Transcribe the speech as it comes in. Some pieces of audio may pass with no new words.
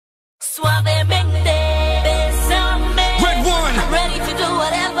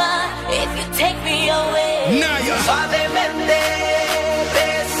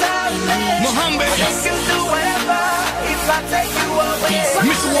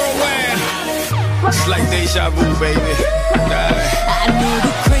Mr. Worldwide, it's like deja vu, baby. I know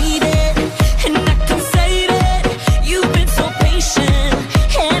you crave it, and I can save it. You've been so patient,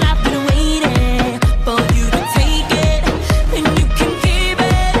 and I've been waiting for you to take it, and you can keep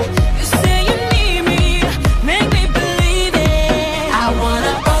it. You say you need me, make me believe it. I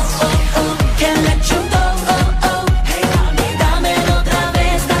wanna can't let you go. Hey, dámelo otra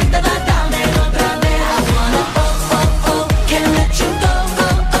vez, dámelo otra vez. I wanna can't let you go.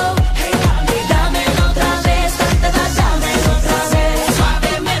 Hey, dámelo otra vez, dámelo otra vez.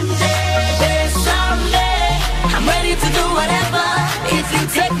 Suavemente, bésame. I'm ready to do whatever if you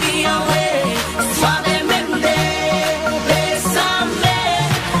take me away. Suavemente, bésame.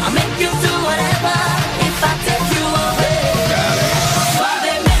 I'll make you do whatever if I take you away.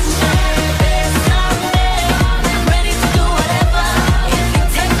 Suavemente, bésame. I'm ready to do whatever if you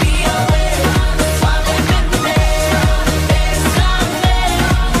take me away. Suavemente, bésame.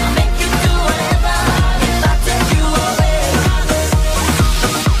 I'll make you do whatever if I take you away.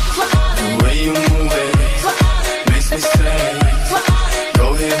 The way you move it makes me say, go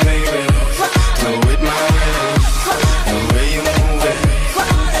ahead, baby, do it my way. The way you move it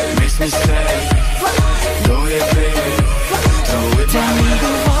makes me say, go ahead, baby, do it my Tell me way.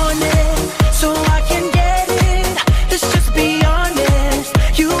 you want it, so I can get it. Let's just be honest,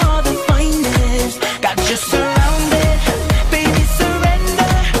 you are the finest. Got you surrounded, baby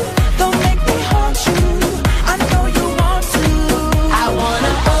surrender. Don't make me haunt you, I know you want to. I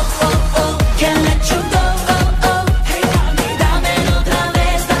wanna can't let you go. Hey, dámelo otra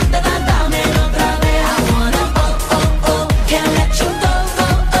vez, dámelo otra vez. I wanna can't let you go.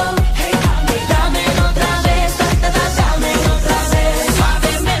 Hey, dámelo otra vez, dámelo otra vez.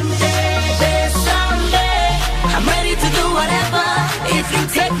 Suavemente, bésame. I'm ready to do whatever if you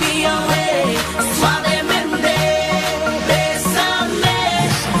take me away. Suavemente, bésame.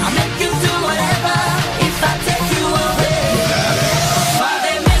 I'll make you do whatever if I take you away.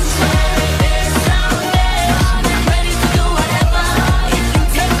 Suavemente, bésame. I'm ready to do whatever if you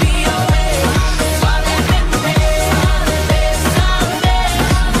take me away. Suavemente, bésame.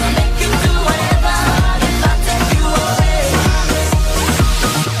 I'll make you do whatever if I take you away.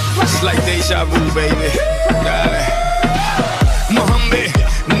 It's like deja vu, baby. Mohammed,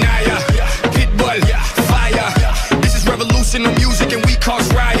 Naya, Pitbull, fire. This is revolution of music and we cause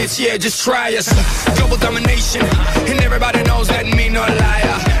riots. Yeah, just try us. Global domination, and everybody knows that me no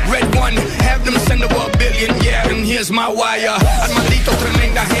liar. Red one, have them send over $1 billion. Yeah, and here's my wire. Armandito,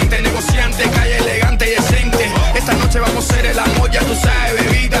 tremenda gente, negociante, calle elegante y decente. Esta noche vamos a hacer el amor, ya tú sabes,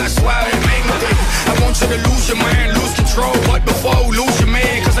 bebida suavemente. I want you to lose your mind, lose control, but before you lose your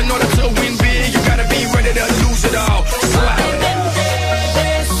man, cause I know that to win big, you gotta be ready to lose it all. Suavemente,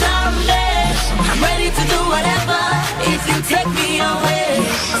 bésame. I'm ready to do whatever if you take me away.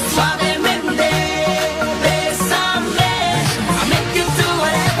 Suavemente, bésame. I'll make you do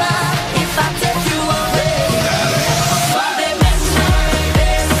whatever if I take you away. Suavemente,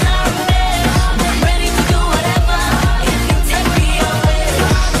 bésame. I'm ready to do whatever if you take me away.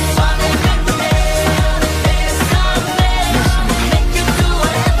 Suavemente, bésame. I'll make you do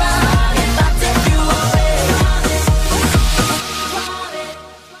whatever if I take you away.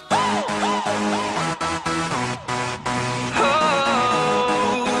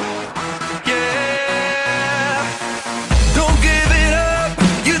 Don't give it up,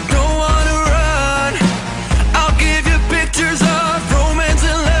 you don't wanna run. I'll give you pictures of romance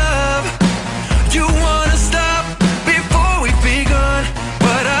and love. You wanna stop before we've begun,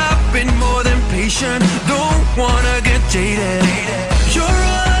 but I've been more than patient. Don't wanna get jaded. You're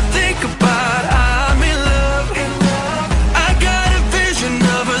all I think about, I'm in love. I got a vision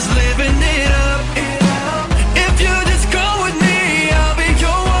of us living it up. If you just go with me, I'll be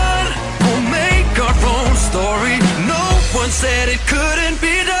your one. We'll make our own story. No one said it couldn't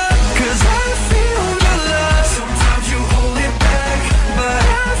be done. Cause I feel your love. Sometimes you hold it back, but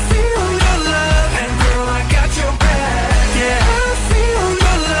I feel your love. And girl, I got your back. Yeah, I feel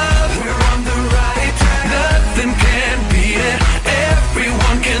your love. We're on the right track. Nothing can beat it.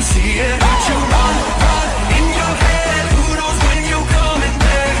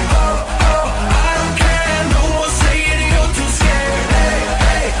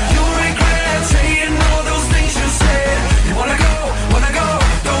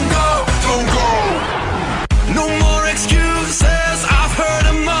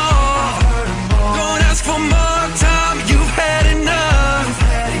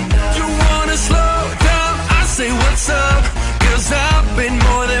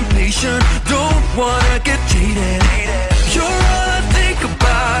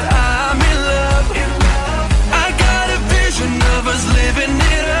 living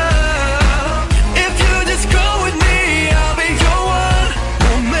it up. If you just go with me, I'll be your one.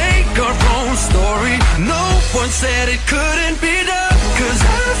 We'll make our own story. No one said it couldn't be done. 'Cause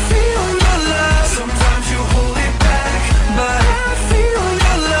I feel your love. Sometimes you hold it back, but I feel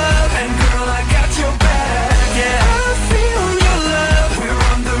your love. And girl, I got your back. Yeah, I feel your love. We're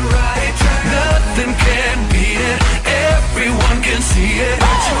on the right track. Nothing can beat it. Everyone can see it.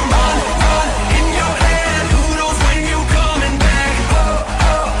 But you run, run in your head. Who knows when you coming back? Oh,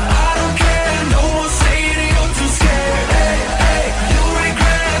 oh, I don't care. No one saying you're too scared. Hey, hey, you'll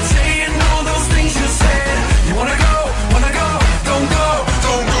regret saying all those things you said. You wanna go, don't go,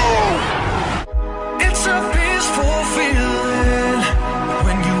 don't go. It's a peaceful feeling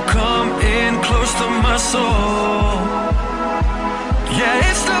when you come in close to my soul. Yeah,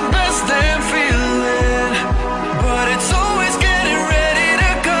 it's the best damn feeling, but it's always getting ready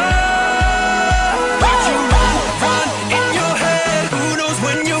to go. But you run, run in your head. Who knows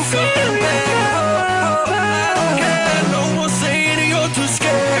when you're coming back? Oh, I don't care. No one's saying you're too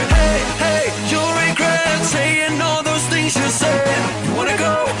scared. Hey, hey, you'll regret saying all those things you said. You wanna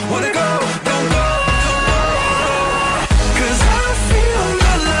go, don't go, don't go. 'Cause I feel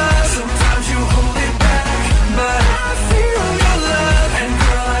your love. Sometimes you hold it back,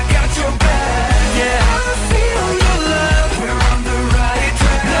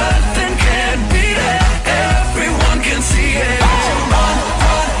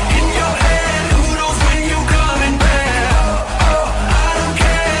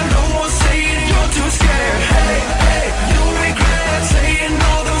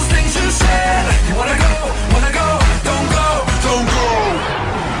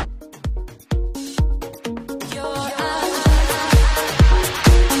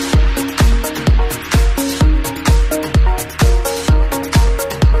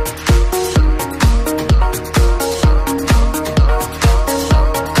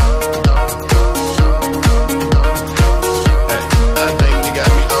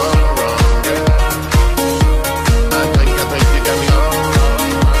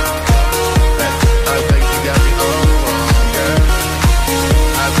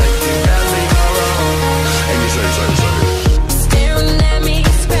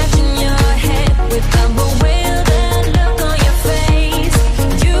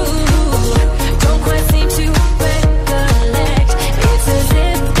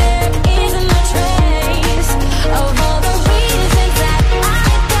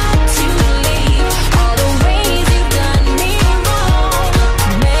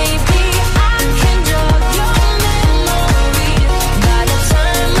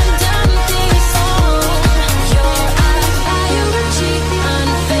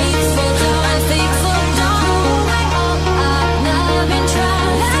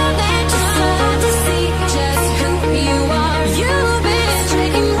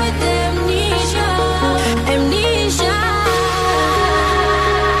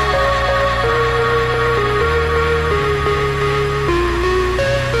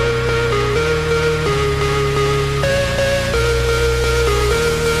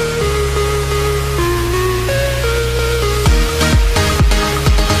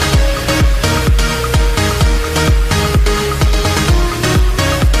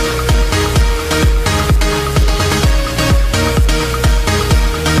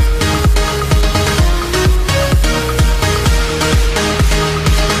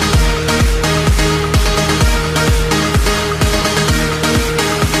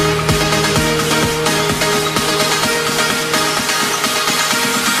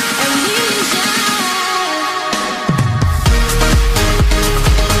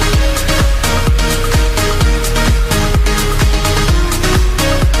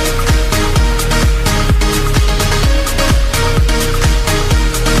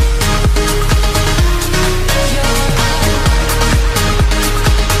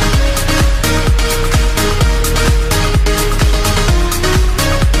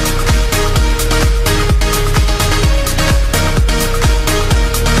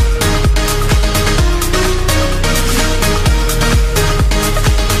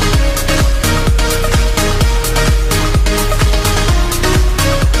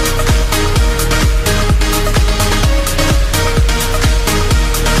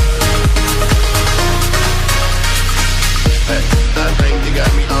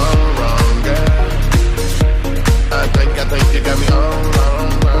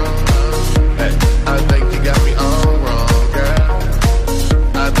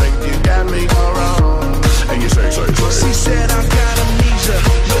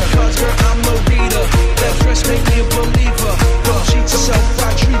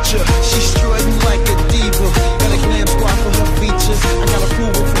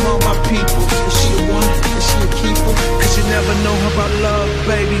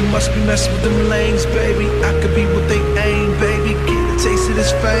 must be messing with them lanes, baby. I could be what they aim, baby. Get a taste of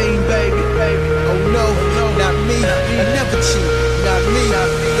this fame, baby.